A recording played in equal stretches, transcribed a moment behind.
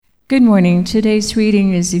Good morning. Today's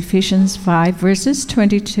reading is Ephesians 5, verses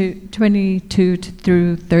 22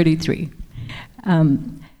 through 33.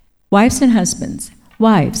 Wives and husbands.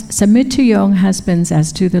 Wives, submit to your own husbands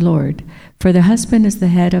as to the Lord. For the husband is the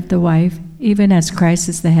head of the wife, even as Christ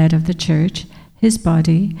is the head of the church, his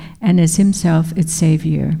body, and is himself its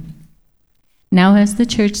Savior. Now as the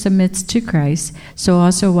church submits to Christ, so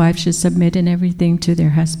also wives should submit in everything to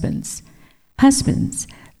their husbands. Husbands,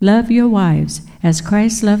 love your wives, as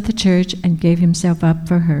Christ loved the church and gave himself up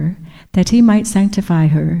for her, that he might sanctify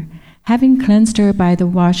her, having cleansed her by the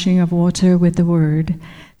washing of water with the word,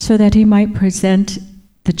 so that he might present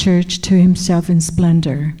the church to himself in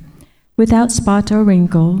splendor, without spot or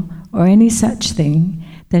wrinkle or any such thing,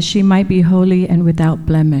 that she might be holy and without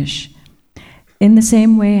blemish. In the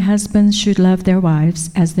same way, husbands should love their wives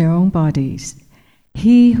as their own bodies.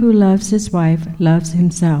 He who loves his wife loves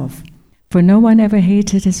himself. For no one ever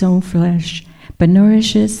hated his own flesh, but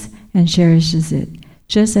nourishes and cherishes it,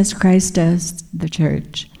 just as Christ does the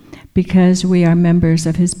church, because we are members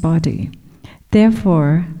of his body.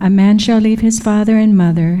 Therefore, a man shall leave his father and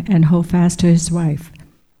mother and hold fast to his wife,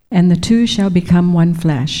 and the two shall become one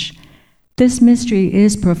flesh. This mystery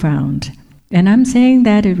is profound, and I'm saying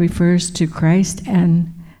that it refers to Christ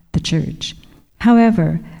and the church.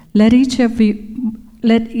 However, let each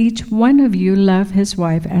one of you love his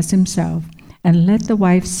wife as himself, and let the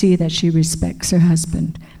wife see that she respects her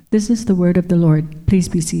husband. This is the word of the Lord. Please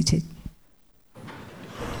be seated.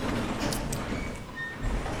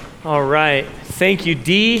 All right. Thank you,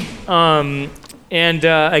 Dee. Again,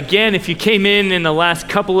 if you came in the last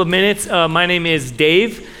couple of minutes, my name is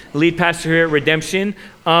Dave, lead pastor here at Redemption.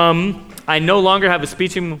 I no longer have a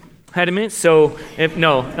speech impediment, so if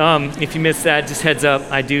you missed that, just heads up,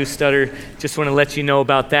 I do stutter. Just want to let you know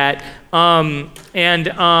about that.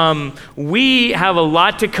 We have a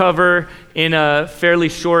lot to cover in a fairly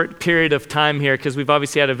short period of time here, because we've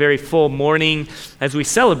obviously had a very full morning as we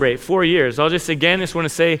celebrate 4 years. I'll just want to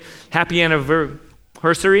say happy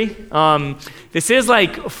anniversary. This is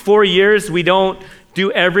like 4 years. We don't do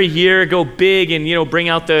every year go big and bring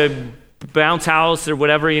out the bounce house or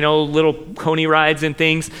whatever, little pony rides and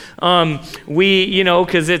things.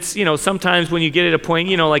 Because it's, sometimes when you get at a point,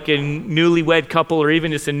 like a newlywed couple or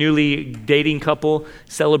even just a newly dating couple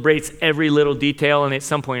celebrates every little detail. And at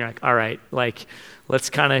some point you're like, all right,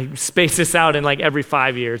 let's kind of space this out in every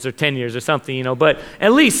 5 years or 10 years or something, but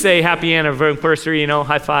at least say happy anniversary,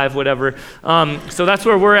 high five, whatever. So that's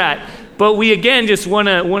where we're at. But we, again, just want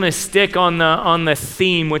to stick on the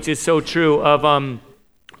theme, which is so true, of,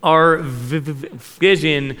 our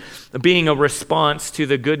vision being a response to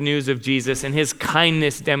the good news of Jesus and his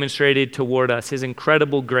kindness demonstrated toward us, his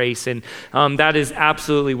incredible grace. And that is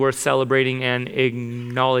absolutely worth celebrating and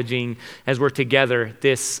acknowledging as we're together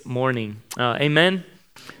this morning. Amen.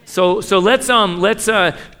 So let's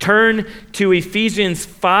turn to Ephesians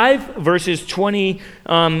 5, verses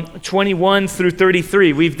 21 through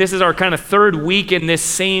 33. This is our kind of third week in this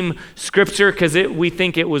same scripture, because we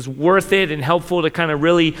think it was worth it and helpful to kind of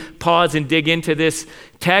really pause and dig into this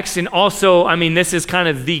text. And also, this is kind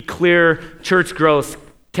of the clear church growth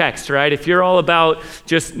text, right? If you're all about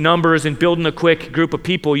just numbers and building a quick group of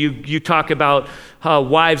people, you talk about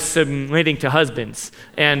wives submitting to husbands,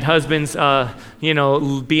 and husbands,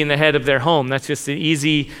 being the head of their home. That's just an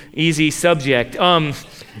easy subject.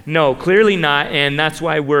 No, clearly not, and that's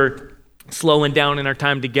why we're slowing down in our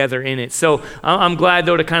time together in it. So I'm glad,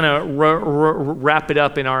 though, to kind of wrap it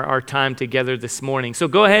up in our time together this morning. So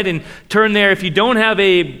go ahead and turn there. If you don't have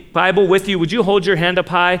a Bible with you, would you hold your hand up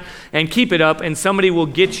high and keep it up, and somebody will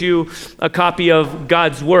get you a copy of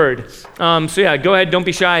God's Word. Go ahead. Don't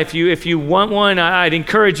be shy. If you want one, I'd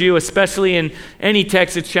encourage you, especially in any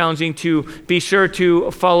text that's challenging, to be sure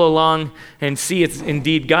to follow along and see it's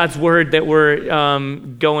indeed God's Word that we're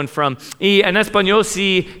going from. Y en español,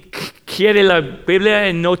 si quiere la Biblia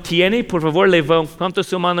y no tiene, por favor, levanta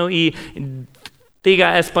su mano y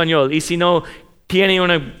diga español. Y si no tiene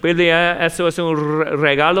una Biblia, eso es un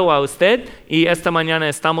regalo a usted. Y esta mañana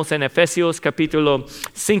estamos en Efesios capítulo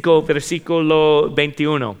 5, versículo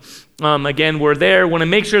 21. Again, we're there. Want to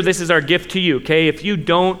make sure this is our gift to you, okay? If you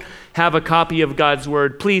don't have a copy of God's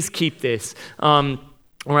Word, please keep this.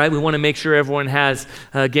 All right, we want to make sure everyone has,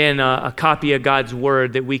 again, a copy of God's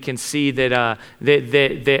Word, that we can see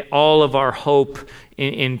that all of our hope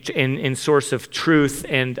in source of truth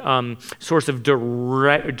and source of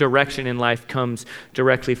direction in life comes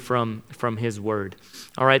directly from His Word.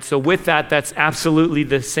 All right, so with that, that's absolutely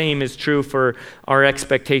the same is true for our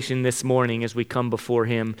expectation this morning as we come before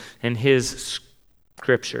Him and His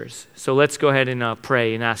Scriptures. So let's go ahead and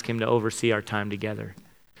pray and ask Him to oversee our time together.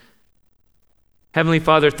 Heavenly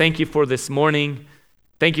Father, thank you for this morning.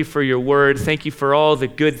 Thank you for your word. Thank you for all the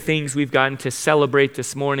good things we've gotten to celebrate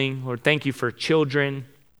this morning. Lord, thank you for children.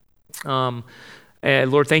 Lord,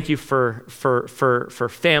 thank you for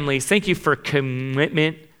families. Thank you for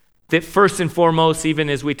commitment. That first and foremost, even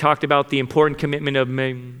as we talked about the important commitment of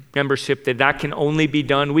membership, that can only be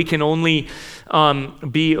done. We can only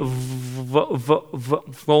be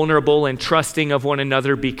vulnerable and trusting of one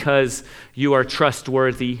another because you are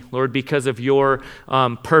trustworthy, Lord, because of your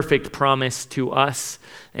perfect promise to us.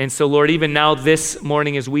 And so, Lord, even now this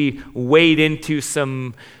morning as we wade into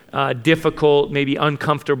some difficult, maybe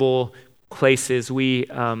uncomfortable places, we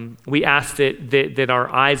ask that our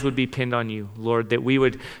eyes would be pinned on you, Lord, that we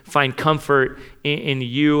would find comfort in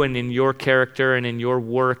you and in your character and in your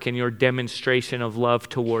work and your demonstration of love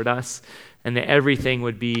toward us, and that everything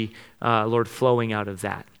would be, Lord, flowing out of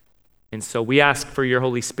that. And so we ask for your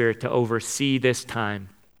Holy Spirit to oversee this time.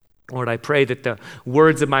 Lord, I pray that the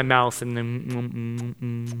words of my mouth and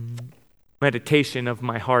the meditation of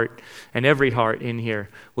my heart and every heart in here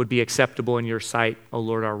would be acceptable in your sight, O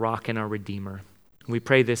Lord, our rock and our redeemer. We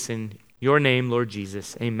pray this in your name, Lord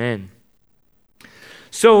Jesus. Amen.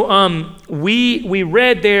 So we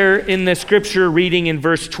read there in the scripture reading in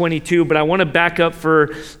verse 22, but I want to back up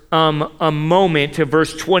for a moment to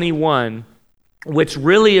verse 21, which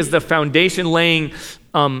really is the foundation laying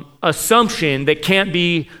assumption that can't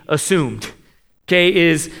be assumed. Okay,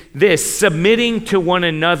 is this: submitting to one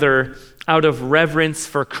another out of reverence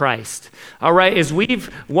for Christ. All right, as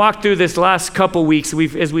we've walked through this last couple weeks,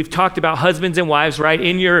 as we've talked about husbands and wives, right?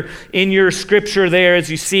 In your scripture there,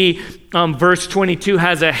 as you see, verse 22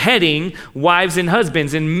 has a heading, wives and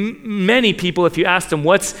husbands. And many people, if you ask them,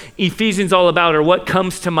 what's Ephesians all about, or what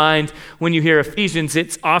comes to mind when you hear Ephesians,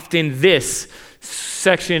 it's often this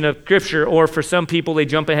section of scripture. Or for some people, they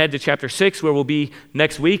jump ahead to chapter 6, where we'll be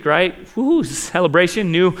next week, right? Woo,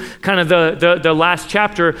 celebration, new kind of the last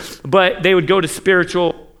chapter, but they would go to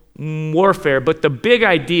spiritual warfare. But the big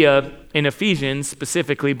idea in Ephesians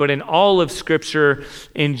specifically, but in all of scripture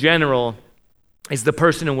in general, is the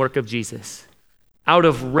person and work of Jesus. Out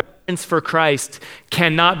of reverence for Christ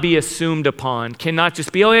cannot be assumed upon, cannot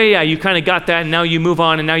just be, oh yeah, you kind of got that, and now you move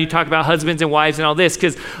on, and now you talk about husbands and wives and all this,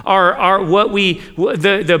 because the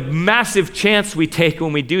massive chance we take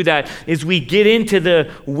when we do that is we get into the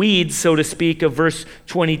weeds, so to speak, of verse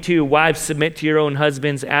 22. Wives, submit to your own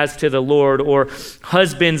husbands as to the Lord, or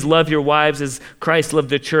husbands, love your wives as Christ loved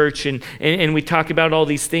the church, and we talk about all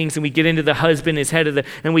these things, and we get into the husband as head of the,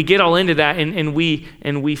 and we get all into that, and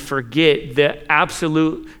we forget the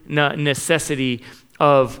absolute necessity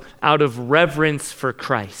of out of reverence for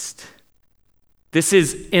Christ. This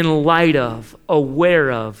is in light of,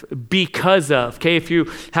 aware of, because of. Okay, if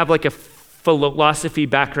you have like a philosophy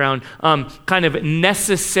background, kind of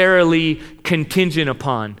necessarily contingent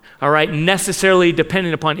upon, all right, necessarily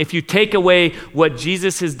dependent upon. If you take away what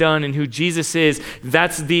Jesus has done and who Jesus is,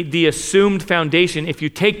 that's the assumed foundation. If you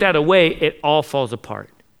take that away, it all falls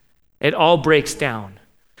apart. It all breaks down.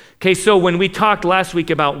 Okay, so when we talked last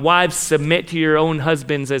week about wives, submit to your own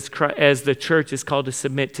husbands as the church is called to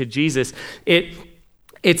submit to Jesus,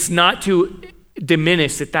 it's not to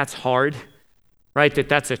diminish that that's hard, right?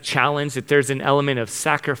 That's a challenge, that there's an element of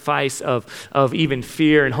sacrifice, of even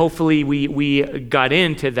fear, and hopefully we got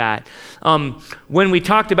into that. When we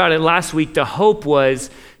talked about it last week, the hope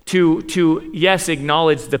was to yes,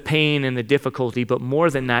 acknowledge the pain and the difficulty, but more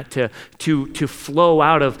than that, to flow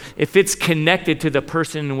out of, if it's connected to the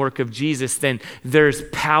person and work of Jesus, then there's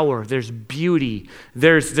power, there's beauty,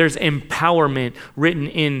 there's empowerment written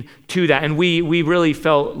into that. And we really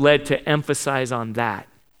felt led to emphasize on that.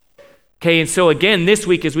 Okay, and so again, this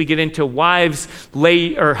week as we get into wives,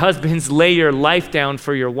 husbands, lay your life down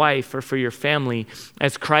for your wife or for your family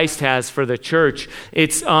as Christ has for the church.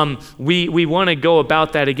 It's we want to go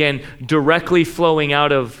about that again, directly flowing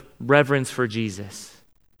out of reverence for Jesus,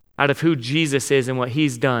 out of who Jesus is and what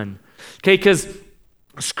he's done. Okay, because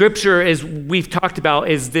scripture, as we've talked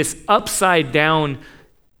about, is this upside down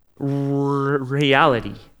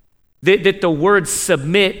reality. That the word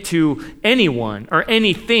submit to anyone or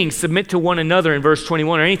anything, submit to one another in verse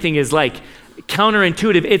 21 or anything is like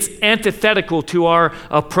counterintuitive. It's antithetical to our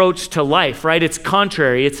approach to life, right? It's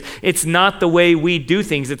contrary. It's not the way we do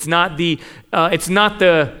things. It's not the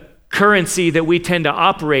currency that we tend to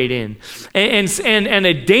operate in. And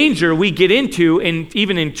a danger we get into,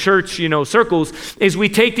 even in church, circles, is we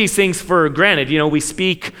take these things for granted. We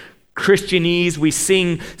speak Christianese, we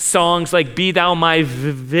sing songs like "Be Thou My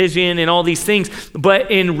Vision" and all these things, but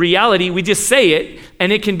in reality, we just say it,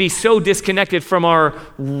 and it can be so disconnected from our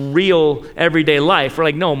real everyday life. We're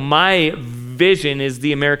like, no, my vision is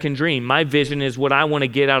the American dream. My vision is what I want to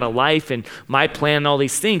get out of life and my plan and all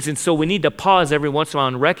these things. And so we need to pause every once in a while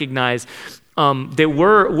and recognize that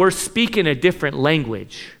we're speaking a different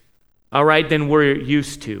language, all right, than we're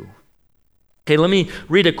used to. Okay, let me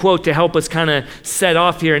read a quote to help us kind of set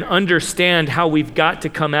off here and understand how we've got to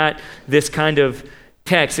come at this kind of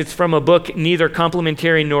text. It's from a book, Neither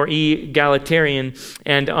Complementarian Nor Egalitarian,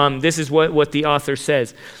 and this is what the author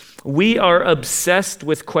says. We are obsessed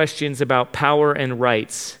with questions about power and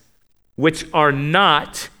rights, which are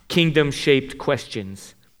not kingdom-shaped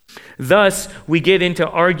questions. Thus, we get into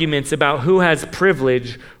arguments about who has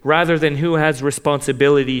privilege rather than who has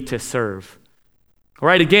responsibility to serve. All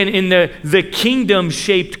right, again, in the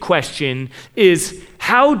kingdom-shaped question is,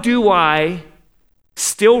 how do I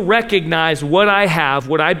still recognize what I have,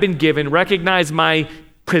 what I've been given, recognize my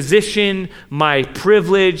position, my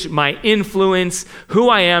privilege, my influence, who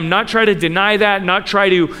I am, not try to deny that, not try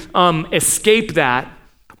to escape that,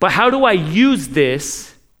 but how do I use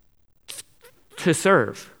this to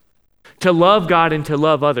serve, to love God and to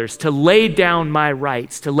love others, to lay down my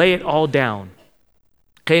rights, to lay it all down?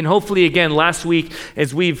 Okay, and hopefully, again, last week,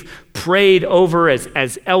 as we've prayed over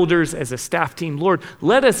as elders, as a staff team, Lord,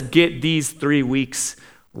 let us get these 3 weeks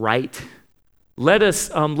right. Let us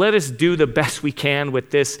do the best we can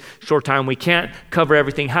with this short time. We can't cover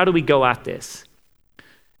everything. How do we go at this?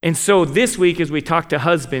 And so this week, as we talk to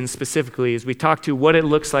husbands specifically, as we talk to what it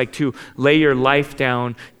looks like to lay your life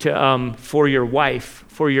down to for your wife,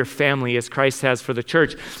 for your family, as Christ has for the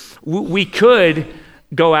church, we could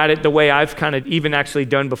go at it the way I've kind of even actually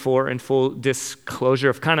done before, in full disclosure,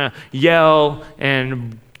 of kind of yell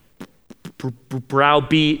and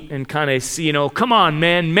browbeat and kind of, come on,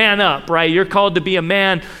 man up, right? You're called to be a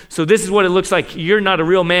man. So this is what it looks like. You're not a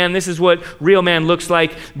real man. This is what real man looks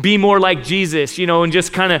like. Be more like Jesus, and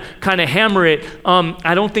just kind of hammer it.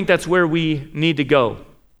 I don't think that's where we need to go.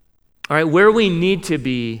 All right, where we need to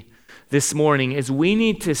be this morning is we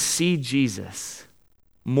need to see Jesus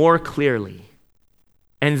more clearly.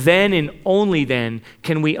 And then and only then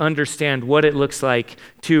can we understand what it looks like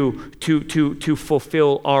to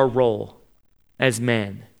fulfill our role as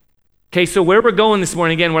men. Okay, so where we're going this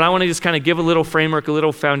morning, again, what I want to just kind of give a little framework, a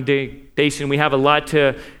little foundation. We have a lot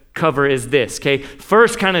to cover is this, okay?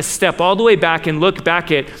 First, kind of step all the way back and look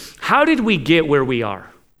back at how did we get where we are?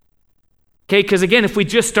 Okay, because again, if we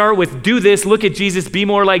just start with do this, look at Jesus, be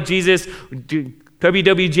more like Jesus,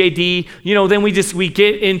 WWJD, then we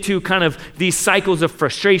get into kind of these cycles of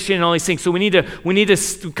frustration and all these things. So we need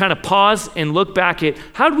to kind of pause and look back at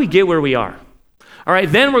how did we get where we are? All right,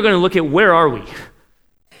 then we're going to look at where are we?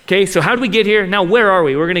 Okay, so how did we get here? Now where are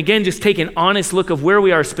we? We're going to again just take an honest look of where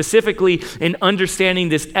we are, specifically in understanding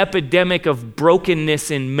this epidemic of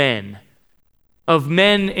brokenness in men, of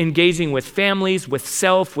men engaging with families, with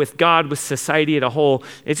self, with God, with society as a whole.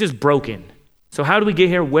 It's just broken. So how do we get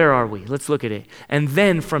here? Where are we? Let's look at it. And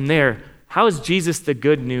then from there, how is Jesus the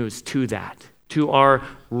good news to that, to our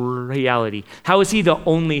reality? How is he the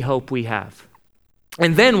only hope we have?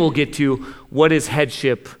 And then we'll get to what is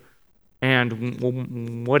headship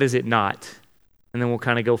and what is it not? And then we'll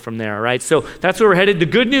kind of go from there, all right? So that's where we're headed. The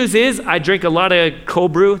good news is I drank a lot of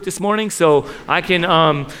cold brew this morning, so I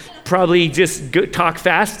can probably just talk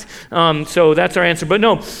fast. So that's our answer. But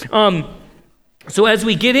no, so as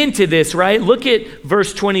we get into this, right, look at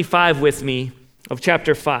verse 25 with me of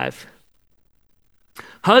chapter 5.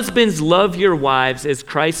 Husbands, love your wives as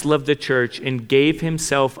Christ loved the church and gave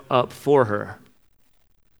himself up for her.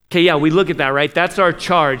 Okay, yeah, we look at that, right? That's our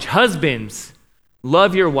charge. Husbands,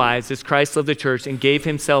 love your wives as Christ loved the church and gave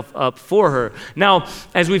himself up for her. Now,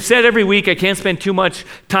 as we've said every week, I can't spend too much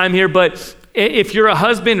time here, but if you're a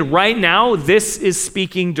husband right now, this is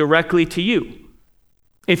speaking directly to you.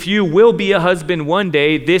 If you will be a husband one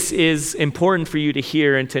day, this is important for you to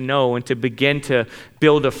hear and to know and to begin to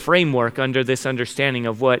build a framework under this understanding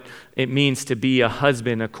of what it means to be a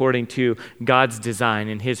husband according to God's design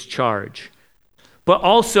and his charge. But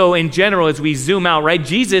also in general, as we zoom out, right,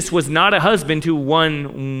 Jesus was not a husband to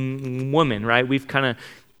one woman, right? We've kind of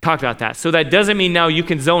talked about that. So that doesn't mean now you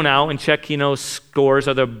can zone out and check, scores.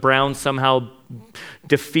 Are the Browns somehow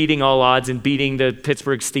defeating all odds and beating the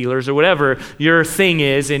Pittsburgh Steelers or whatever your thing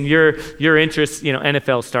is and your interest?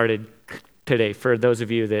 NFL started today for those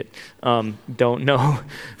of you that don't know.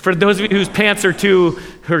 For those of you whose pants are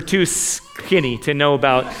too skinny to know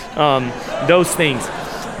about those things.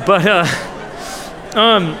 But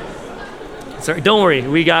sorry, don't worry.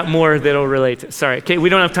 We got more that'll relate to. Sorry. Okay, we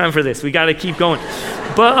don't have time for this. We got to keep going.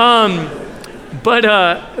 But Okay,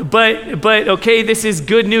 this is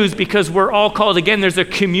good news because we're all called. Again, there's a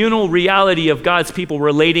communal reality of God's people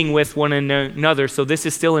relating with one another. So this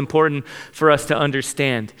is still important for us to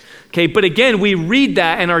understand. Okay, but again, we read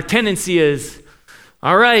that and our tendency is,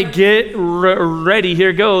 all right, get ready,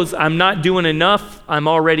 here goes. I'm not doing enough. I'm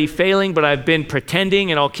already failing, but I've been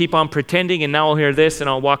pretending and I'll keep on pretending, and now I'll hear this and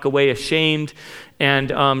I'll walk away ashamed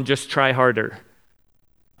and just try harder.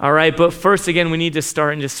 All right, but first, again, we need to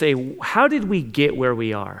start and just say, how did we get where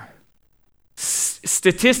we are?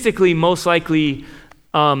 Statistically, most likely,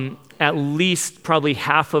 at least probably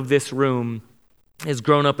half of this room has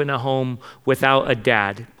grown up in a home without a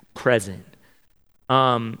dad present.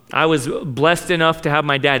 I was blessed enough to have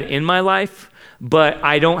my dad in my life, but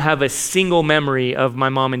I don't have a single memory of my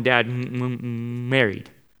mom and dad married.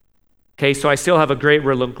 Okay, so I still have a great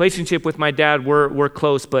relationship with my dad. We're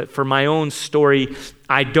close, but for my own story,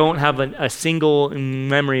 I don't have a single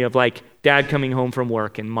memory of like dad coming home from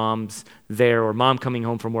work and mom's there, or mom coming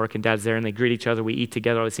home from work and dad's there, and they greet each other, we eat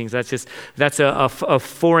together, all these things. That's a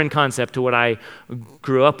foreign concept to what I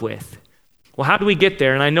grew up with. Well, how do we get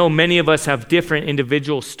there? And I know many of us have different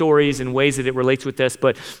individual stories and ways that it relates with us,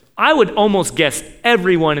 but I would almost guess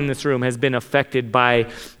everyone in this room has been affected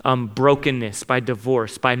by brokenness, by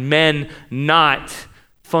divorce, by men not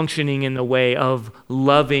functioning in the way of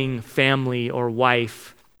loving family or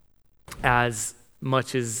wife as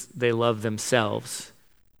much as they love themselves.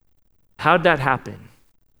 How'd that happen?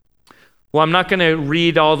 Well, I'm not going to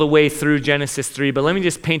read all the way through Genesis 3, but let me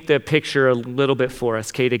just paint the picture a little bit for us,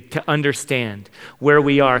 okay, to understand where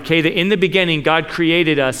we are. Okay, in the beginning, God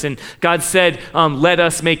created us, and God said, let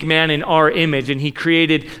us make man in our image, and he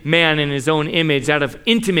created man in his own image. Out of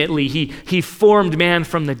intimately, he formed man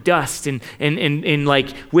from the dust, and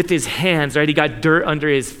like with his hands, right? He got dirt under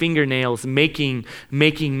his fingernails, making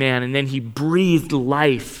man, and then he breathed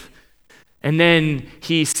life. And then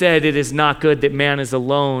he said, it is not good that man is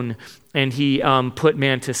alone. And he put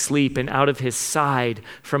man to sleep, and out of his side,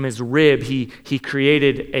 from his rib, he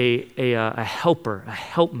created a helper, a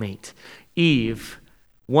helpmate, Eve.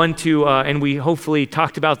 And we hopefully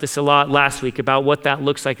talked about this a lot last week, about what that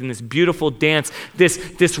looks like in this beautiful dance,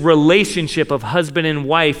 this relationship of husband and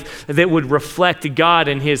wife that would reflect God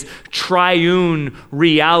and his triune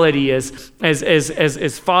reality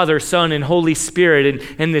as Father, Son, and Holy Spirit.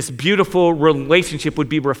 And this beautiful relationship would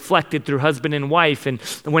be reflected through husband and wife. And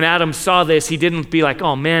when Adam saw this, he didn't be like,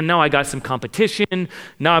 oh man, now I got some competition.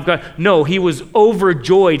 No, he was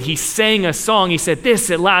overjoyed. He sang a song. He said, this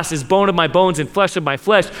at last is bone of my bones and flesh of my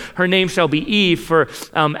flesh. Her name shall be Eve, for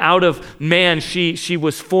out of man she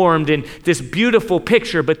was formed. In this beautiful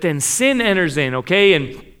picture, but then sin enters in,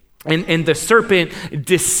 okay? And the serpent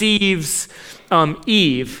deceives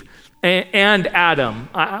Eve and Adam,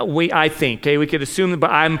 I think. Okay, we could assume, but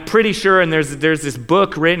I'm pretty sure, and there's this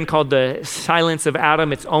book written called The Silence of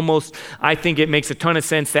Adam. It's almost, I think it makes a ton of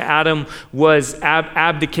sense that Adam was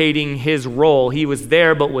abdicating his role. He was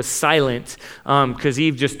there but was silent because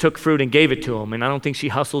Eve just took fruit and gave it to him. And I don't think she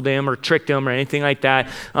hustled him or tricked him or anything like that.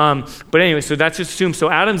 But anyway, so that's just assumed. So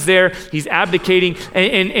Adam's there, he's abdicating,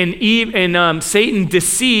 and Eve and Satan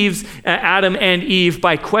deceives Adam and Eve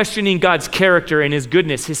by questioning God's character and his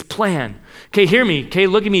goodness, his plan. Okay, hear me. Okay,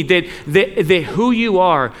 look at me. That who you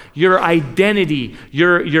are, your identity,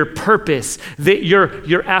 your purpose, that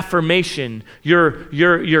your affirmation,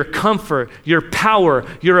 your comfort, your power,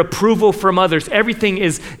 your approval from others, everything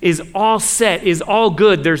is all set, is all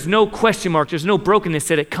good. There's no question mark. There's no brokenness.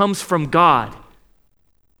 That it comes from God.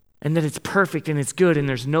 And that it's perfect and it's good and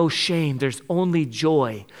there's no shame. There's only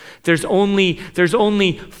joy. There's only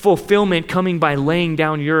fulfillment coming by laying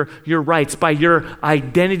down your rights, by your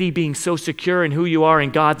identity being so secure in who you are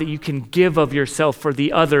in God that you can give of yourself for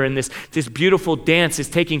the other. And this beautiful dance is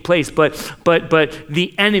taking place. But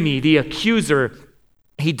the enemy, the accuser,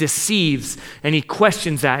 he deceives and he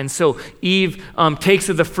questions that. And so Eve takes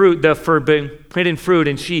of the fruit, the forbidden fruit,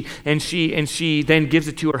 and she then gives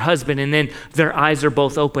it to her husband, and then their eyes are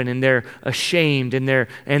both open and they're ashamed and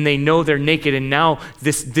they know they're naked, and now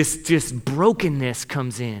this brokenness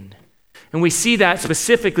comes in. And we see that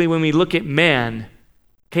specifically when we look at man.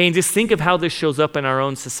 Okay, and just think of how this shows up in our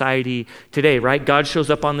own society today, right? God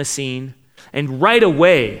shows up on the scene, and right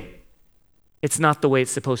away, it's not the way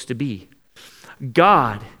it's supposed to be.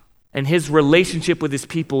 God and his relationship with his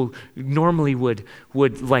people normally would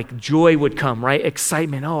like joy would come, right?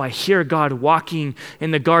 Excitement. Oh, I hear God walking in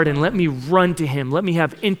the garden. Let me run to him. Let me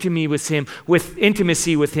have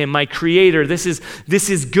intimacy with him, my creator. This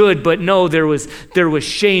is good. But no, there was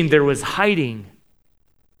shame. There was hiding.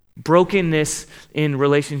 Brokenness in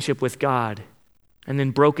relationship with God. And then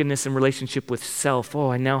brokenness in relationship with self.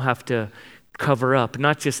 Oh, I now have to cover up,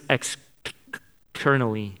 not just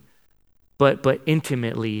externally, but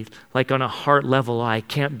intimately, like on a heart level. I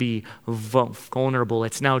can't be vulnerable.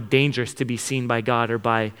 It's now dangerous to be seen by God or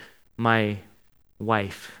by my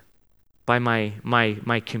wife, by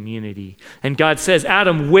my community. And God says,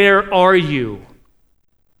 Adam, where are you?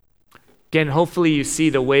 Again, hopefully you see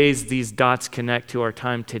the ways these dots connect to our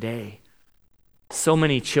time today. So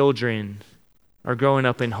many children are growing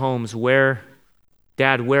up in homes where,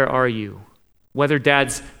 Dad, where are you? Whether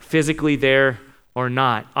Dad's physically there or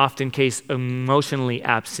not, often case emotionally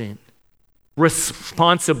absent,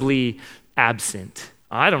 responsibly absent.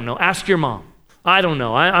 I don't know. Ask your mom. I don't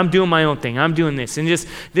know. I'm doing my own thing. I'm doing this and just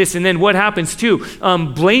this. And then what happens too?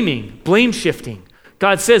 Blame shifting.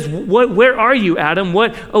 God says, where are you, Adam?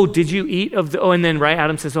 Did you eat of the, and then, right,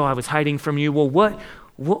 Adam says, I was hiding from you. Well,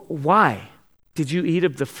 why? Did you eat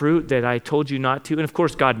of the fruit that I told you not to? And of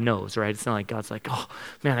course, God knows, right? It's not like God's like, oh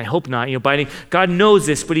man, I hope not, biting. God knows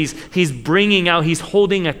this, but he's bringing out, he's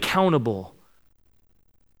holding accountable.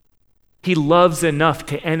 He loves enough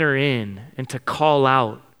to enter in and to call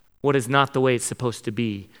out what is not the way it's supposed to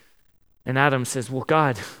be. And Adam says, well,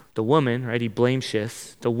 God, the woman, right? He blame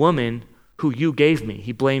shifts. The woman who you gave me.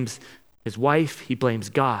 He blames his wife. He blames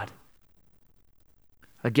God.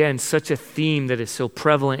 Again, such a theme that is so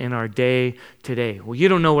prevalent in our day today. Well, you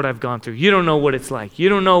don't know what I've gone through. You don't know what it's like. You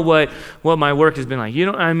don't know what my work has been like.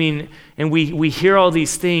 And we hear all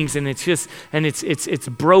these things, and it's just, and it's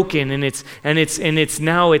broken, and it's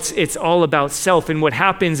now all about self. And what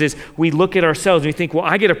happens is we look at ourselves and we think, well,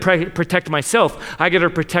 I got to protect myself. I got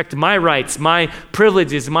to protect my rights, my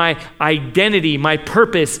privileges, my identity, my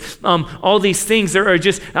purpose. All these things are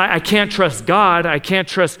just, I can't trust God. I can't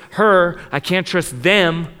trust her. I can't trust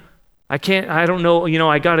them. I don't know,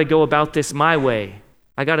 I got to go about this my way.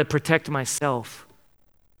 I got to protect myself.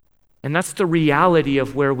 And that's the reality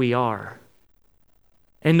of where we are.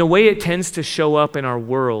 And the way it tends to show up in our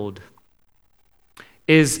world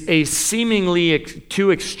is a seemingly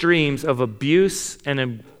two extremes of abuse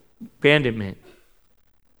and abandonment.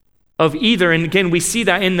 Of either, and again, we see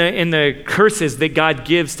that in the curses that God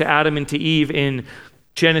gives to Adam and to Eve in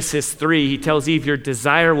Genesis 3, he tells Eve, your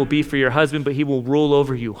desire will be for your husband, but he will rule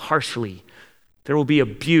over you harshly. There will be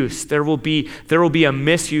abuse. There will be a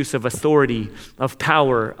misuse of authority, of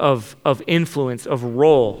power, of influence, of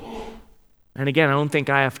role. And again, I don't think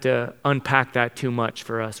I have to unpack that too much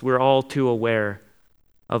for us. We're all too aware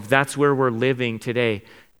of that's where we're living today.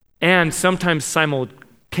 And sometimes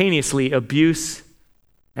simultaneously abuse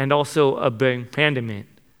and also abandonment.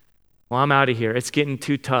 Well, I'm out of here. It's getting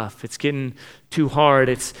too tough. It's getting too hard.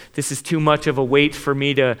 This is too much of a weight for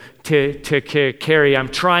me to carry. I'm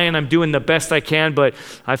trying. I'm doing the best I can, but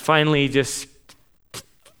I finally just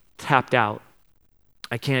tapped out.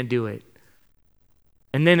 I can't do it.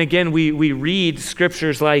 And then again, we read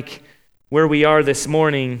scriptures like where we are this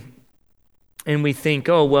morning, and we think,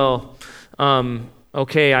 oh, well,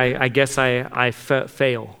 okay, I guess I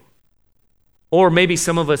fail. Or maybe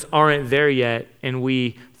some of us aren't there yet, and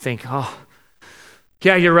we think, oh,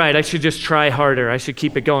 yeah, you're right. I should just try harder. I should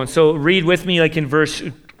keep it going. So read with me like in verse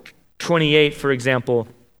 28, for example,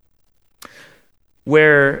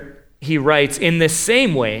 where he writes, in the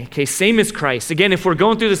same way, okay, same as Christ. Again, if we're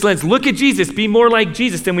going through this lens, look at Jesus, be more like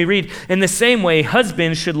Jesus. Then we read, in the same way,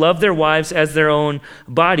 husbands should love their wives as their own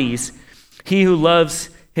bodies. He who loves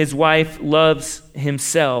his wife loves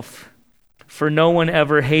himself. For no one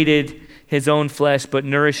ever hated his own flesh, but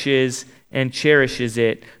nourishes and cherishes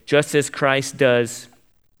it, just as Christ does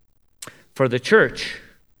for the church.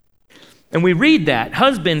 And we read that,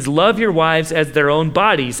 husbands, love your wives as their own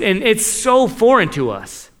bodies. And it's so foreign to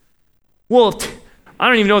us. Well, I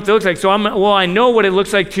don't even know what that looks like. So I know what it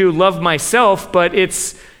looks like to love myself, but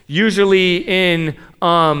it's usually in,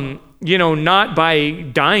 not by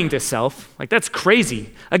dying to self. Like, that's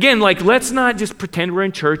crazy. Again, like, let's not just pretend we're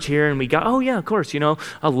in church here and we got, oh yeah, of course, I'll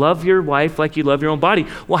love your wife like you love your own body.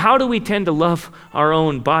 Well, how do we tend to love our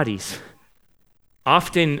own bodies?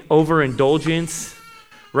 Often overindulgence,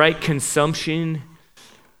 right? Consumption,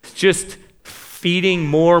 just feeding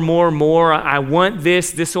more. I want this.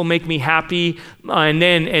 This will make me happy. And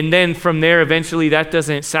then from there, eventually that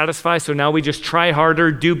doesn't satisfy. So now we just try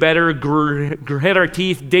harder, do better, grit our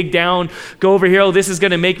teeth, dig down, go over here. Oh, this is going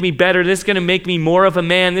to make me better. This is going to make me more of a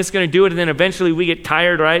man. This is going to do it. And then eventually we get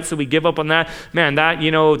tired, right? So we give up on that. Man, that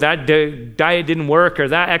diet didn't work, or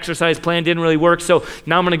that exercise plan didn't really work. So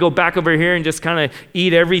now I'm going to go back over here and just kind of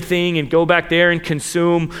eat everything and go back there and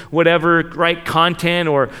consume whatever, right, content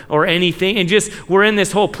or anything. And just, we're in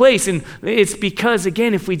this whole place. And it's because,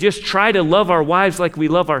 again, if we just try to love our wives like we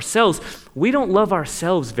love ourselves, we don't love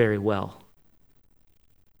ourselves very well.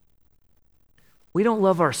 We don't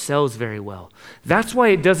love ourselves very well. That's why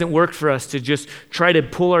it doesn't work for us to just try to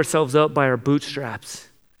pull ourselves up by our bootstraps.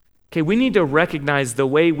 Okay, we need to recognize the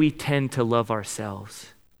way we tend to love ourselves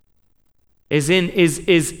is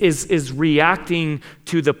reacting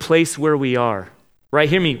to the place where we are. Right?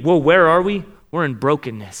 Hear me. Well, where are we? We're in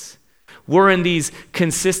brokenness. We're in these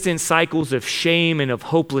consistent cycles of shame and of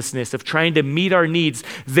hopelessness, of trying to meet our needs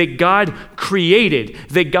that God created,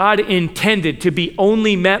 that God intended to be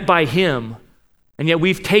only met by Him. And yet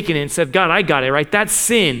we've taken it and said, God, I got it, right? That's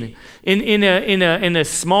sin. In a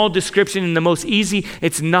small description, in the most easy,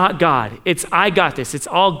 it's not God. It's I got this. It's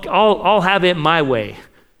I'll have it my way.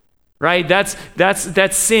 Right? That's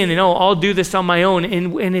sin. And I'll do this on my own.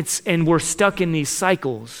 And we're stuck in these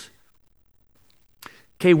cycles.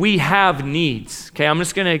 Okay, we have needs. Okay, I'm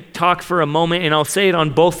just going to talk for a moment and I'll say it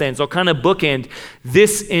on both ends. I'll kind of bookend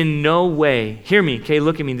this in no way. Hear me, okay,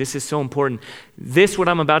 look at me. This is so important. This, what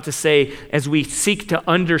I'm about to say, as we seek to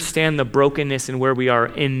understand the brokenness and where we are,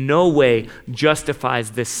 in no way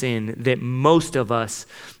justifies the sin that most of us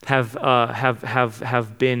have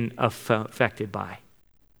been affected by.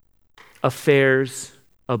 Affairs,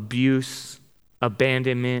 abuse,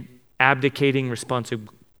 abandonment, abdicating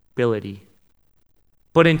responsibility.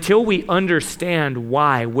 But until we understand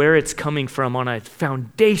why, where it's coming from on a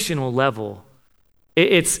foundational level,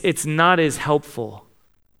 it's not as helpful.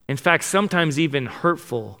 In fact, sometimes even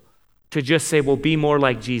hurtful to just say, well, be more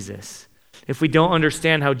like Jesus. If we don't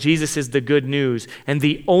understand how Jesus is the good news and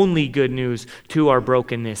the only good news to our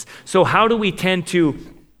brokenness. So how do we tend to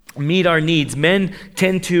meet our needs? Men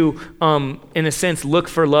tend to, in a sense, look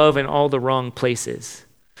for love in all the wrong places.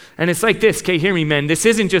 And it's like this, okay, hear me, men. This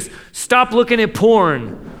isn't just stop looking at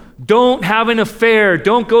porn. Don't have an affair.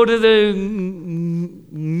 Don't go to the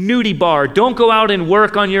nudie bar. Don't go out and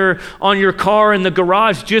work on your car in the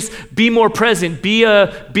garage. Just be more present. Be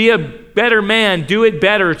a better man. Do it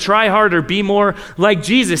better. Try harder. Be more like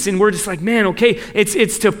Jesus. And we're just like, man, okay,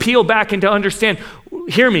 it's to peel back and to understand.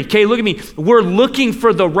 Hear me, okay, look at me. We're looking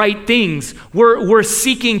for the right things. We're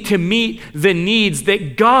seeking to meet the needs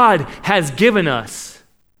that God has given us,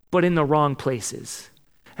 but in the wrong places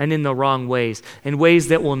and in the wrong ways, in ways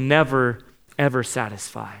that will never, ever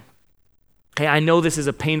satisfy. Okay, I know this is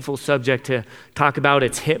a painful subject to talk about.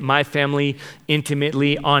 It's hit my family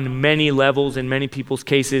intimately on many levels, in many people's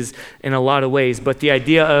cases, in a lot of ways. But the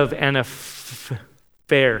idea of an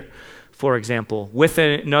affair, for example, with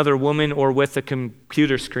another woman or with a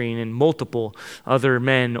computer screen and multiple other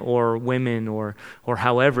men or women or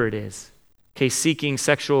however it is. Okay, seeking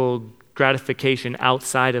sexual gratification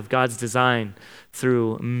outside of God's design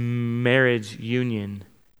through marriage union.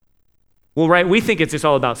 Well, right, we think it's just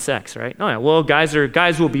all about sex, right? Oh yeah, well, guys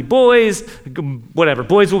will be boys, whatever.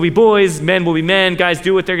 Boys will be boys, men will be men. Guys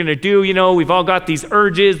do what they're going to do. You know, we've all got these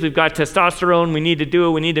urges. We've got testosterone. We need to do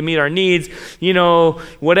it. We need to meet our needs, you know,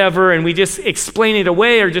 whatever. And we just explain it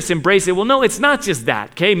away or just embrace it. Well, no, it's not just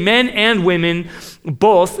that, okay? Men and women,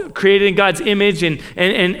 both created in God's image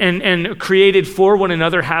and created for one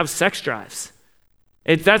another, have sex drives.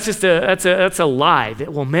 That's a lie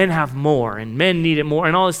that, well, men have more and men need it more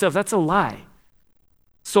and all this stuff. That's a lie.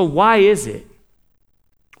 So why is it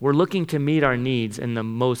we're looking to meet our needs in the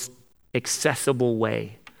most accessible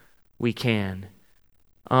way we can?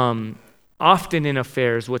 Often in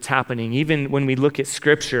affairs, what's happening, even when we look at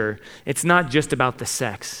Scripture, it's not just about the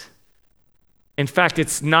sex. In fact,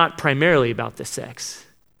 it's not primarily about the sex.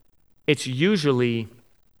 It's usually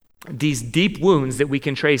these deep wounds that we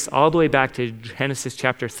can trace all the way back to Genesis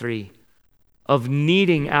chapter 3 of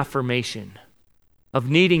needing affirmation,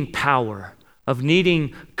 of needing power, of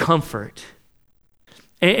needing comfort.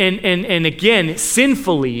 And again,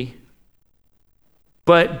 sinfully,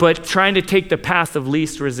 but trying to take the path of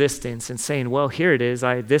least resistance and saying, well, here it is.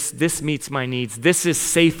 This meets my needs. This is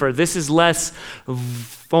safer. This is less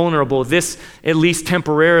vulnerable. This, at least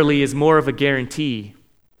temporarily, is more of a guarantee.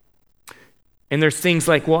 And there's things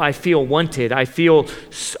like, well, I feel wanted. I feel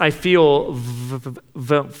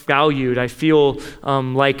valued. I feel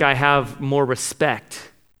like I have more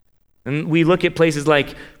respect. And we look at places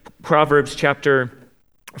like Proverbs chapter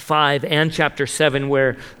 5 and chapter 7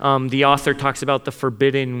 where the author talks about the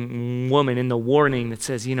forbidden woman in the warning that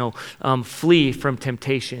says, flee from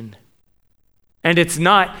temptation. And it's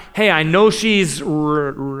not, hey, I know she's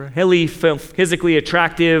really physically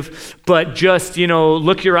attractive, but just,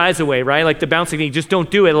 look your eyes away, right? Like the bouncing thing, just don't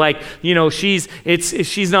do it. Like,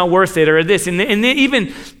 she's not worth it or this. And then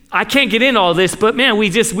even, I can't get into all this, but man, we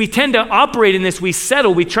tend to operate in this. We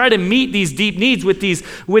settle. We try to meet these deep needs with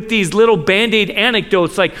these little Band-Aid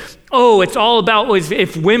anecdotes. Like, oh, it's all about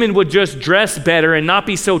if women would just dress better and not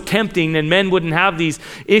be so tempting, then men wouldn't have these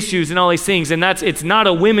issues and all these things. And it's not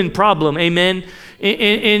a women problem, amen?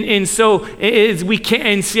 And so we can't,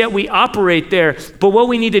 and yet we operate there. But what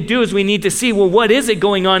we need to do is we need to see, well, what is it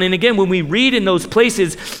going on? And again, when we read in those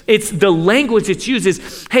places, it's the language it's used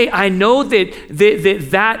is, hey, I know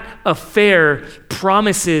that affair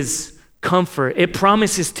promises comfort. It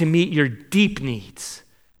promises to meet your deep needs,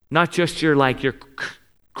 not just your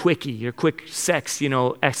quickie, your quick sex,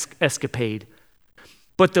 escapade.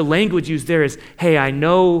 But the language used there is, hey, I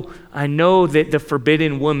know that the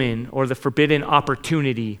forbidden woman or the forbidden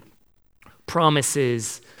opportunity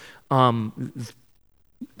promises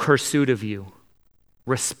pursuit of you,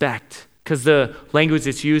 respect. Because the language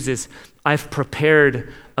that's used is, I've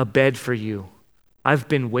prepared a bed for you. I've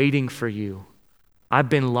been waiting for you. I've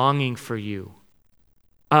been longing for you.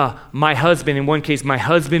 My husband, in one case, my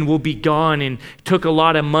husband will be gone and took a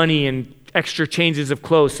lot of money and extra changes of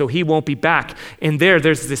clothes, so he won't be back. And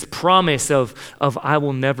there's this promise of I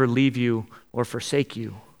will never leave you or forsake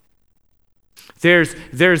you. There's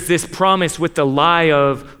this promise with the lie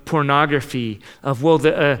of pornography of, well,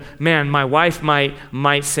 my wife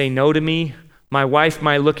might say no to me. My wife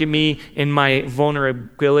might look at me in my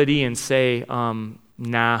vulnerability and say,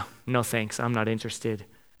 nah, no thanks, I'm not interested.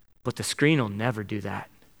 But the screen will never do that.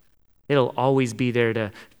 It'll always be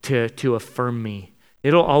there to affirm me.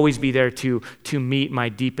 It'll always be there to meet my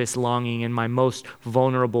deepest longing in my most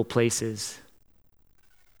vulnerable places.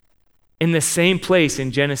 In the same place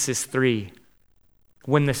in Genesis 3,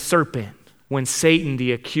 when Satan,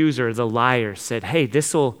 the accuser, the liar, said, hey,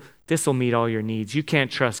 this'll meet all your needs. You can't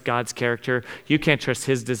trust God's character. You can't trust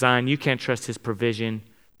his design. You can't trust his provision.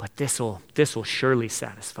 But this'll surely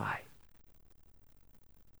satisfy.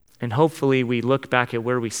 And hopefully we look back at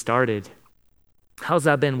where we started. How's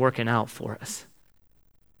that been working out for us?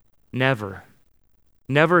 Never.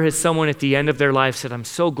 Never has someone at the end of their life said, I'm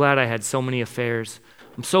so glad I had so many affairs.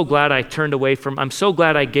 I'm so glad I turned away from, I'm so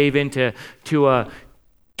glad I gave in to a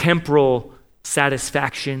temporal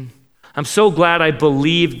satisfaction. I'm so glad I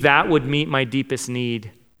believed that would meet my deepest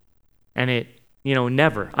need. And it,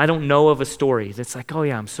 never. I don't know of a story that's like, oh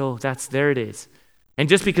yeah, there it is. And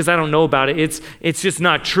just because I don't know about it, it's just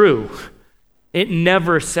not true. It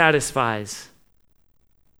never satisfies.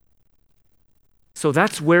 So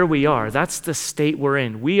that's where we are. That's the state we're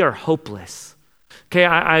in. We are hopeless. Okay,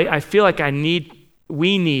 I feel like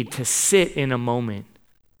we need to sit in a moment.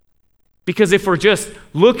 Because if we're just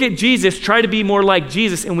look at Jesus, try to be more like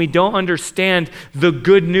Jesus, and we don't understand the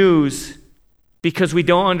good news because we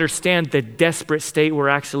don't understand the desperate state we're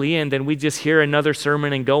actually in, then we just hear another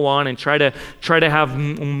sermon and go on and try to have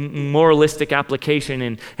moralistic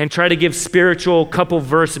application and try to give spiritual couple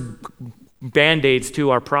verse band-aids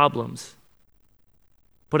to our problems.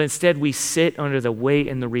 But instead we sit under the weight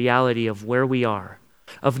and the reality of where we are,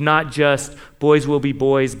 of not just boys will be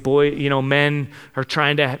boys, men are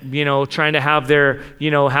trying to have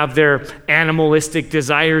their animalistic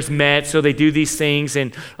desires met, so they do these things,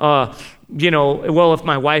 and if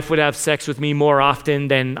my wife would have sex with me more often,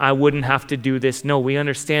 then I wouldn't have to do this. No, we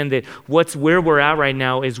understand that where we're at right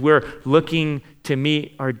now is we're looking to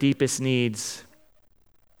meet our deepest needs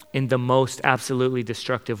in the most absolutely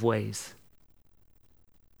destructive ways.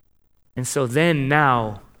 And so then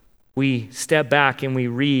now we step back and we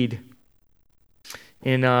read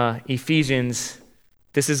in Ephesians.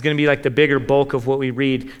 This is going to be like the bigger bulk of what we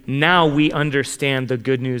read. Now we understand the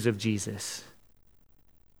good news of Jesus.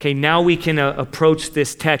 Okay, now we can approach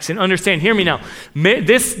this text and understand, hear me now,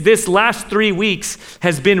 this last 3 weeks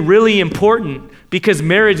has been really important because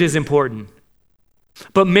marriage is important.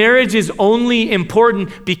 But marriage is only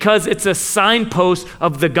important because it's a signpost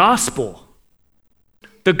of the gospel.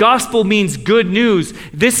 The gospel means good news.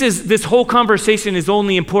 This whole conversation is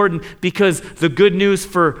only important because the good news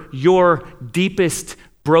for your deepest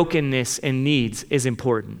brokenness and needs is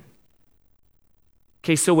important.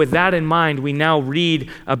 Okay, so with that in mind, we now read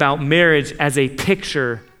about marriage as a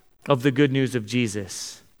picture of the good news of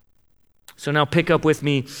Jesus. So now pick up with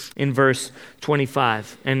me in verse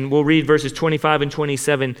 25, and we'll read verses 25 and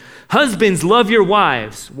 27. Husbands, love your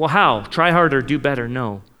wives. Well, how? Try harder, do better.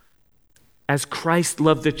 No. As Christ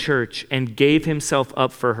loved the church and gave himself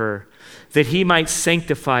up for her, that he might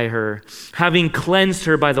sanctify her, having cleansed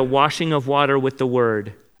her by the washing of water with the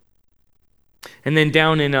word. And then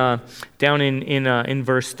down in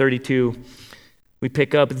verse 32, we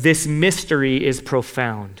pick up, this mystery is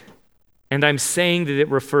profound. And I'm saying that it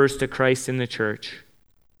refers to Christ in the church.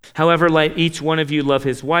 However, let each one of you love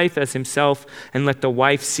his wife as himself, and let the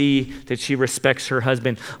wife see that she respects her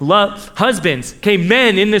husband. Love, husbands, okay,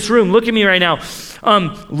 men in this room, look at me right now.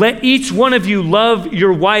 Let each one of you love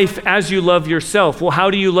your wife as you love yourself. Well, how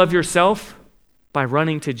do you love yourself? By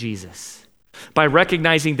running to Jesus. By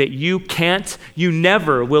recognizing that you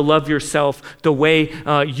never will love yourself the way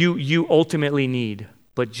you ultimately need.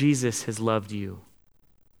 But Jesus has loved you.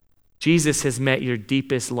 Jesus has met your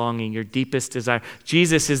deepest longing, your deepest desire.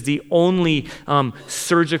 Jesus is the only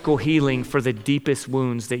surgical healing for the deepest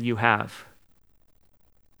wounds that you have.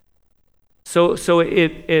 So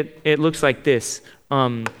it looks like this.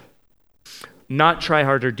 Not try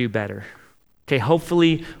harder, do better. Okay,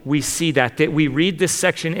 hopefully we see that we read this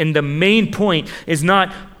section and the main point is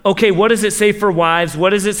not, okay, what does it say for wives?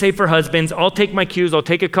 What does it say for husbands? I'll take my cues. I'll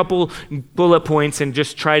take a couple bullet points and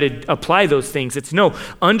just try to apply those things. It's no,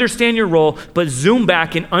 understand your role, but zoom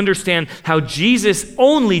back and understand how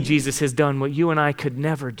only Jesus has done what you and I could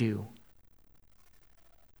never do.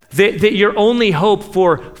 That your only hope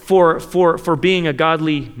for being a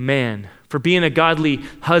godly man, for being a godly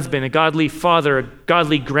husband, a godly father, a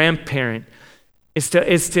godly grandparent, is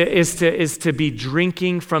to be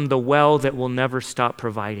drinking from the well that will never stop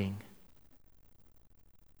providing.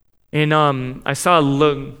 And I saw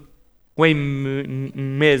Les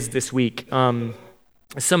Mis this week. Some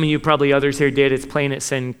of you, probably others here did. It's playing at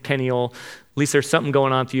Centennial. At least there's something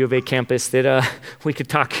going on at the U of A campus that we could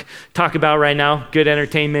talk about right now. Good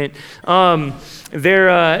entertainment.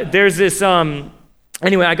 There's this.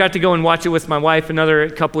 Anyway, I got to go and watch it with my wife. Another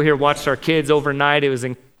couple here watched our kids overnight. It was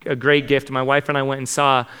a great gift. My wife and I went and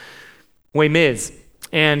saw Les Mis.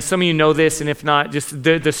 And some of you know this, and if not, just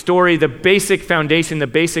the story, the basic foundation, the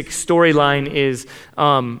basic storyline is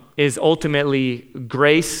ultimately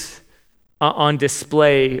grace on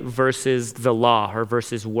display versus the law or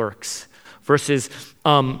versus works, versus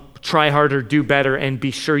try harder, do better, and be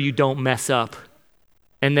sure you don't mess up.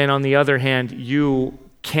 And then on the other hand, you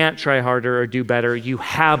can't try harder or do better. You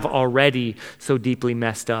have already so deeply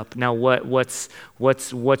messed up. Now, what's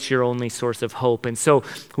your only source of hope? And so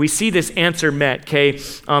we see this answer met. Okay,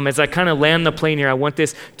 as I kind of land the plane here, I want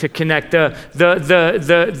this to connect the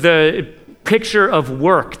picture of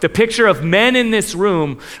work, the picture of men in this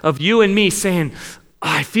room, of you and me saying,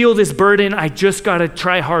 I feel this burden. I just got to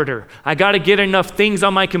try harder. I got to get enough things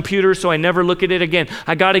on my computer so I never look at it again.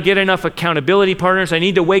 I got to get enough accountability partners. I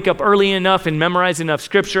need to wake up early enough and memorize enough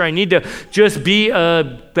scripture. I need to just be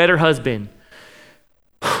a better husband.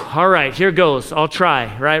 All right, here goes. I'll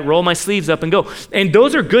try, right? Roll my sleeves up and go. And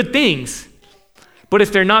those are good things. But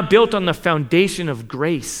if they're not built on the foundation of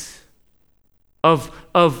grace, of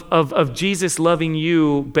Jesus loving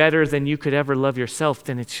you better than you could ever love yourself,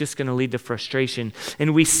 then it's just going to lead to frustration.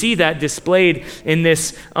 And we see that displayed in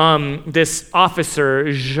this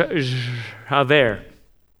officer, Javert.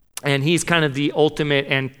 And he's kind of the ultimate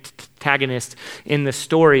antagonist in the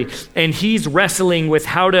story. And he's wrestling with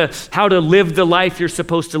how to live the life you're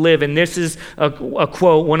supposed to live. And this is a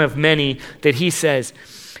quote, one of many, that he says,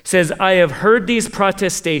 I have heard these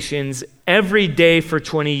protestations every day for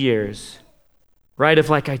 20 years. Right?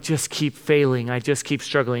 Of like, I just keep failing. I just keep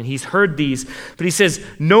struggling. He's heard these, but he says,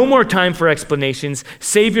 no more time for explanations.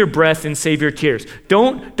 Save your breath and save your tears.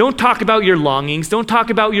 Don't talk about your longings. Don't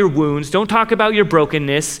talk about your wounds. Don't talk about your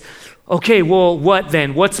brokenness. Okay, well, what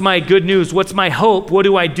then? What's my good news? What's my hope? What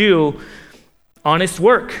do I do? Honest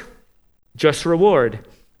work. Just reward.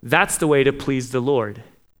 That's the way to please the Lord.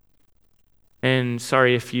 And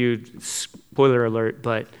sorry if you, spoiler alert,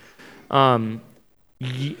 but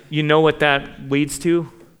you know what that leads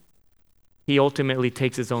to? He ultimately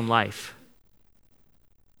takes his own life.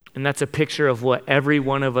 And that's a picture of what every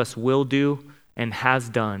one of us will do and has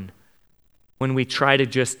done when we try to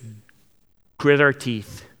just grit our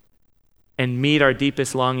teeth and meet our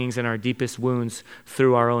deepest longings and our deepest wounds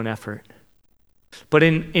through our own effort. But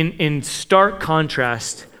in stark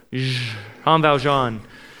contrast, Jean Valjean,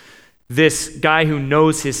 this guy who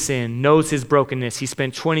knows his sin, knows his brokenness, he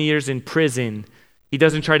spent 20 years in prison. He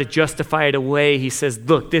doesn't try to justify it away. He says,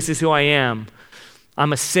 look, this is who I am.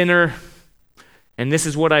 I'm a sinner, and this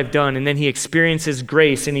is what I've done. And then he experiences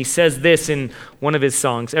grace, and he says this in one of his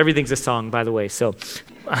songs. Everything's a song, by the way, so,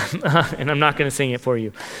 and I'm not going to sing it for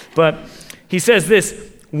you. But he says this,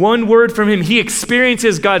 one word from him. He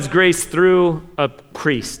experiences God's grace through a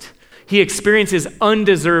priest. He experiences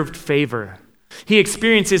undeserved favor. He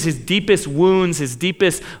experiences his deepest wounds, his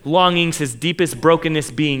deepest longings, his deepest brokenness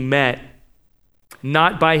being met,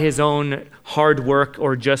 not by his own hard work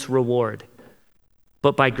or just reward,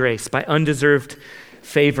 but by grace, by undeserved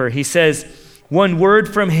favor. He says, one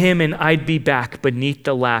word from him and I'd be back beneath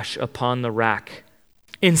the lash upon the rack.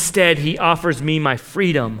 Instead, he offers me my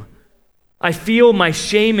freedom. I feel my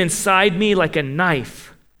shame inside me like a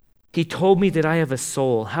knife. He told me that I have a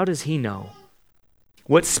soul. How does he know?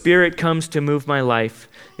 What spirit comes to move my life?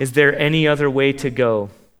 Is there any other way to go?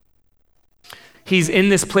 He's in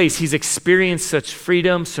this place. He's experienced such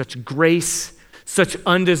freedom, such grace, such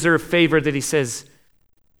undeserved favor that he says,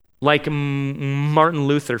 like Martin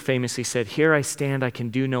Luther famously said, "Here I stand, I can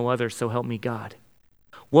do no other, so help me God."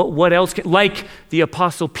 What else? Like the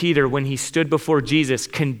Apostle Peter, when he stood before Jesus,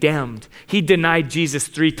 condemned. He denied Jesus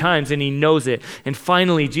 3 times, and he knows it. And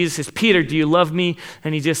finally, Jesus says, "Peter, do you love me?"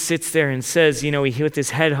 And he just sits there and says, he with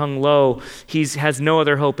his head hung low, he has no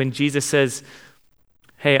other hope. And Jesus says,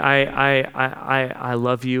 "Hey, I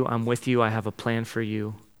love you. I'm with you. I have a plan for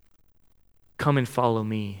you. Come and follow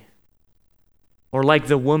me." Or like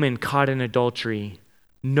the woman caught in adultery,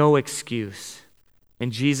 no excuse.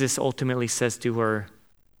 And Jesus ultimately says to her,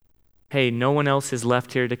 "Hey, no one else is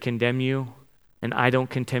left here to condemn you, and I don't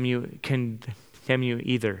condemn you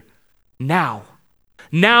either. Now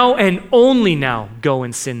and only now, go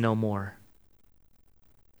and sin no more."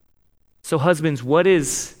 So husbands, what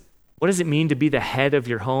does it mean to be the head of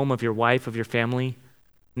your home, of your wife, of your family?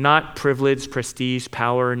 Not privilege, prestige,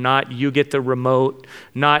 power, not you get the remote,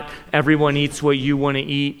 not everyone eats what you want to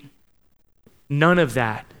eat. None of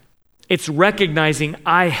that. It's recognizing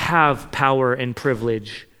I have power and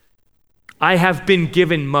privilege. I have been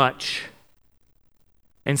given much,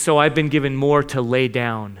 and so I've been given more to lay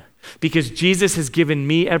down. Because Jesus has given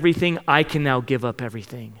me everything, I can now give up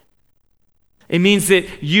everything. It means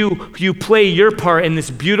that you play your part in this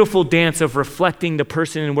beautiful dance of reflecting the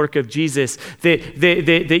person and work of Jesus,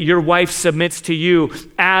 that your wife submits to you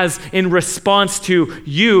as in response to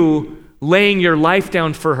you laying your life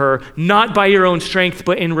down for her, not by your own strength,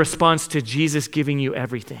 but in response to Jesus giving you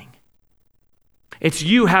everything. It's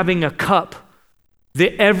you having a cup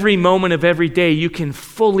that every moment of every day you can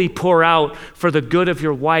fully pour out for the good of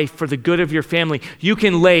your wife, for the good of your family. You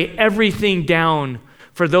can lay everything down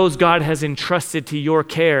for those God has entrusted to your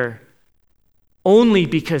care, only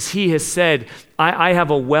because he has said, I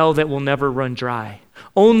have a well that will never run dry.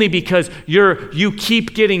 Only because you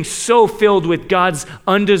keep getting so filled with God's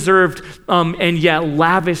undeserved and yet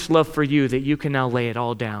lavish love for you that you can now lay it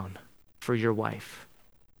all down for your wife.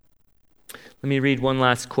 Let me read one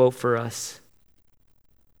last quote for us.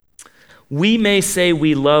 We may say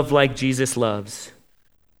we love like Jesus loves,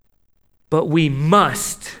 but we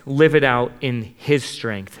must live it out in his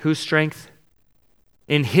strength. Whose strength?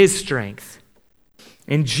 In his strength.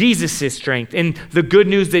 In Jesus' strength. In the good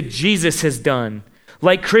news that Jesus has done.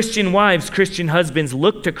 Like Christian wives, Christian husbands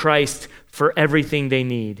look to Christ for everything they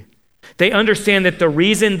need. They understand that the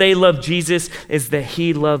reason they love Jesus is that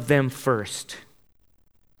he loved them first.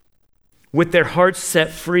 With their hearts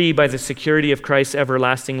set free by the security of Christ's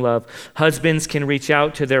everlasting love, husbands can reach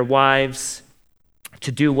out to their wives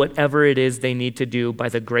to do whatever it is they need to do by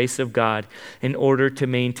the grace of God in order to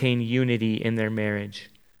maintain unity in their marriage.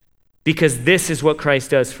 Because this is what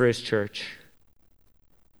Christ does for his church.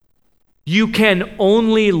 You can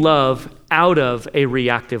only love out of a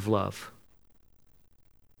reactive love.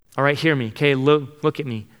 All right, hear me. Okay, look at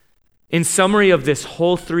me. In summary of this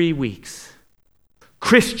whole 3 weeks,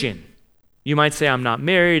 Christian, you might say, I'm not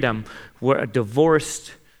married, we're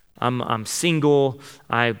divorced, I'm single,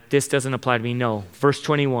 this doesn't apply to me. No. Verse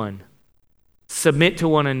 21, submit to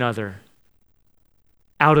one another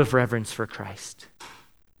out of reverence for Christ.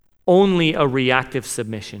 Only a reactive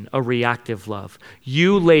submission, a reactive love.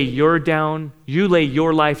 You lay your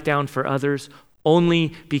life down for others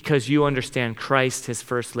only because you understand Christ has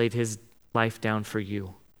first laid his life down for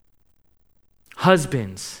you.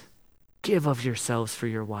 Husbands, give of yourselves for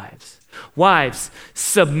your wives. Wives,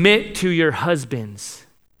 submit to your husbands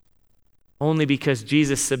only because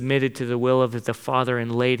Jesus submitted to the will of the Father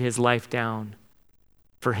and laid his life down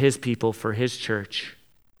for his people, for his church.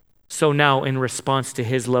 So now, in response to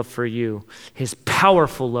his love for you, his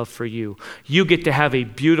powerful love for you, you get to have a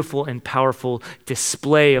beautiful and powerful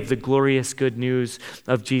display of the glorious good news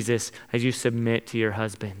of Jesus as you submit to your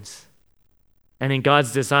husbands. And in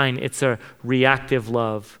God's design, it's a reactive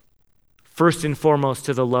love. First and foremost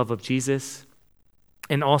to the love of Jesus,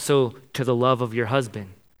 and also to the love of your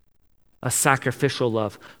husband, a sacrificial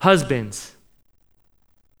love. Husbands,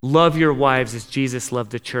 love your wives as Jesus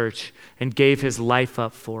loved the church and gave his life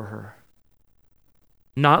up for her.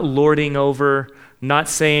 Not lording over, not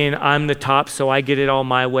saying I'm the top so I get it all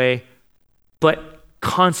my way, but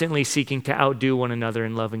constantly seeking to outdo one another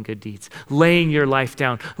in love and good deeds. Laying your life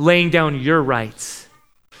down, laying down your rights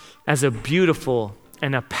as a beautiful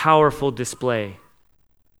and a powerful display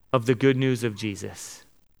of the good news of Jesus.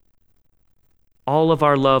 All of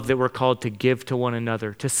our love that we're called to give to one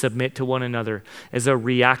another, to submit to one another, is a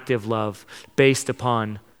reactive love based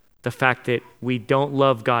upon the fact that we don't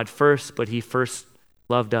love God first, but he first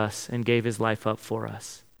loved us and gave his life up for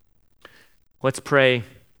us. Let's pray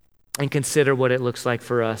and consider what it looks like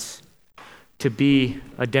for us to be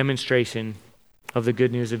a demonstration of the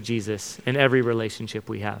good news of Jesus in every relationship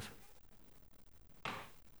we have.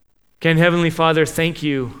 Again, Heavenly Father, thank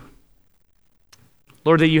you,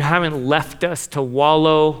 Lord, that you haven't left us to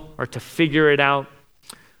wallow or to figure it out.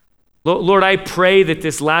 Lord, I pray that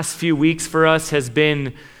this last few weeks for us has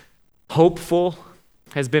been hopeful,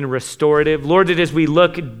 has been restorative. Lord, that as we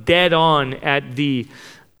look dead on at the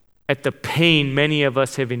pain many of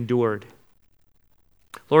us have endured,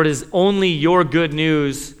 Lord, as only your good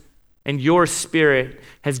news and your Spirit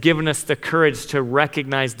has given us the courage to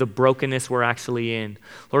recognize the brokenness we're actually in.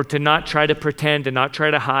 Lord, to not try to pretend, to not try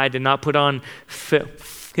to hide, to not put on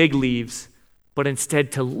fig leaves, but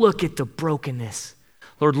instead to look at the brokenness.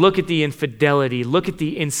 Lord, look at the infidelity, look at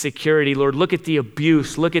the insecurity, Lord, look at the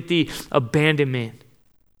abuse, look at the abandonment,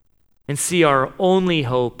 and see our only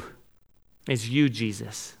hope is you,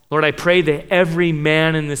 Jesus. Lord, I pray that every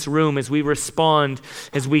man in this room, as we respond,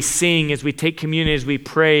 as we sing, as we take communion, as we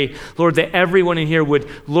pray, Lord, that everyone in here would,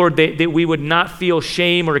 Lord, that we would not feel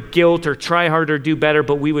shame or guilt or try harder or do better,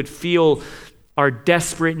 but we would feel our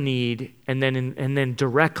desperate need, and then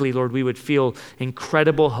directly, Lord, we would feel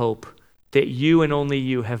incredible hope that you and only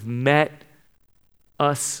you have met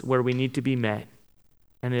us where we need to be met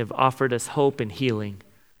and have offered us hope and healing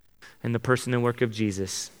in the person and work of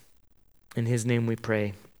Jesus. In his name we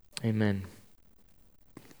pray. Amen.